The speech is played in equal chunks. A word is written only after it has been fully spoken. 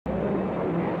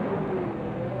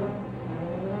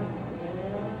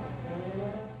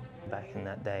in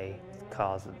that day,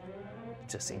 cars were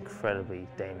just incredibly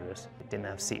dangerous. Didn't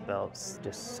have seat belts,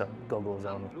 just some goggles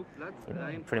on,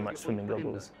 pretty much swimming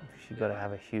goggles. You've got to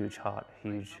have a huge heart,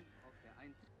 huge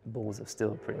balls of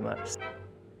steel, pretty much.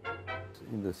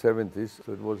 In the 70s,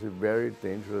 so it was a very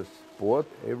dangerous sport.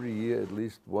 Every year at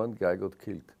least one guy got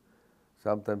killed.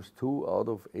 Sometimes 2 out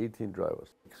of 18 drivers.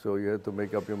 So you had to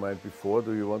make up your mind before,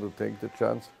 do you want to take the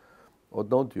chance or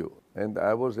don't you? And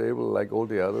I was able, like all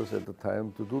the others at the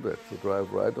time, to do that, to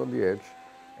drive right on the edge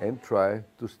and try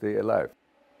to stay alive.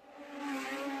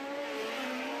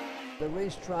 The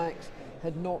racetracks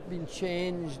had not been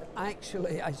changed,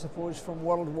 actually, I suppose, from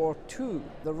World War II.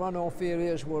 The runoff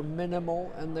areas were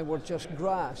minimal and they were just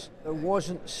grass. There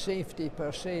wasn't safety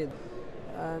per se.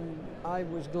 And I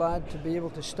was glad to be able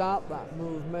to start that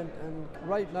movement. And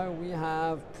right now we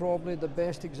have probably the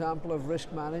best example of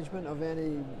risk management of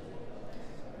any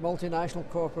multinational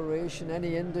corporation,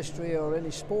 any industry or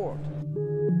any sport.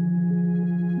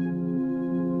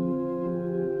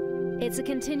 It's a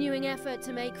continuing effort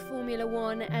to make Formula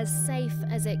One as safe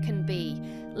as it can be.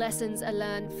 Lessons are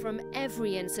learned from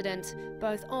every incident,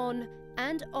 both on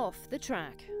and off the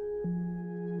track.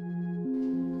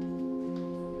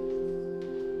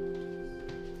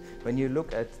 When you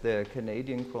look at the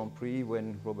Canadian Grand Prix,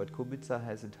 when Robert Kubica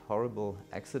has a horrible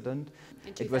accident,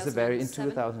 it was a very, in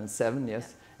 2007,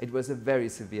 yes, it was a very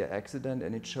severe accident,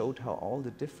 and it showed how all the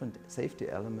different safety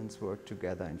elements work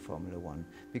together in Formula One.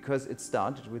 Because it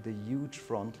started with a huge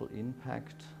frontal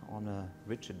impact on a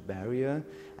rigid barrier,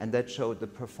 and that showed the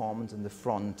performance in the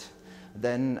front.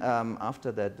 Then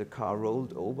after that, the car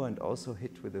rolled over and also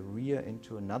hit with the rear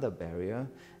into another barrier,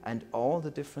 and all the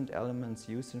different elements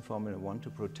used in Formula One to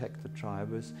protect the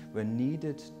drivers were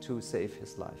needed to save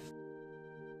his life.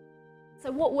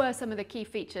 So what were some of the key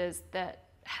features that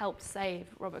helped save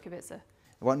Robert Kubica?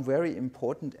 One very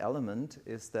important element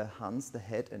is the HANS, the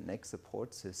head and neck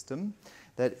support system,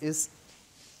 that is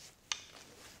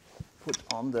put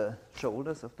on the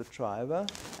shoulders of the driver,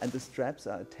 and the straps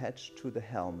are attached to the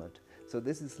helmet. So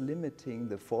this is limiting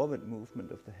the forward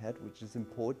movement of the head, which is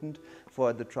important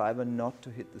for the driver not to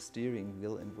hit the steering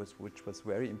wheel, and which was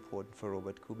very important for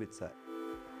Robert Kubica.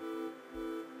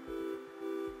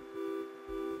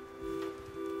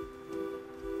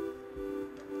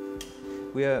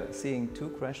 We are seeing 2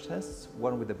 crash tests,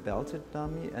 one with a belted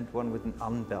dummy and one with an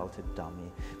unbelted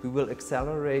dummy. We will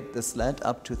accelerate the sled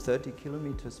up to 30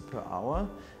 kilometers per hour,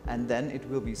 and then it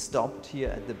will be stopped here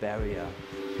at the barrier.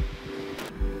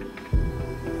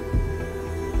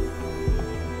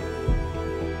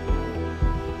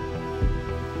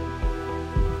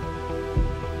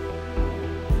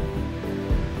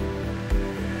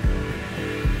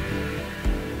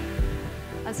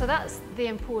 And so that's the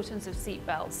importance of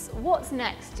seatbelts. What's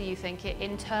next, do you think,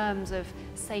 in terms of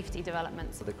safety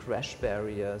developments? The crash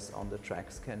barriers on the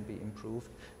tracks can be improved,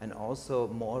 and also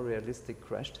more realistic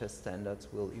crash test standards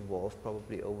will evolve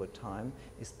probably over time,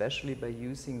 especially by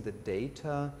using the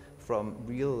data from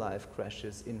real-life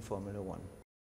crashes in Formula One.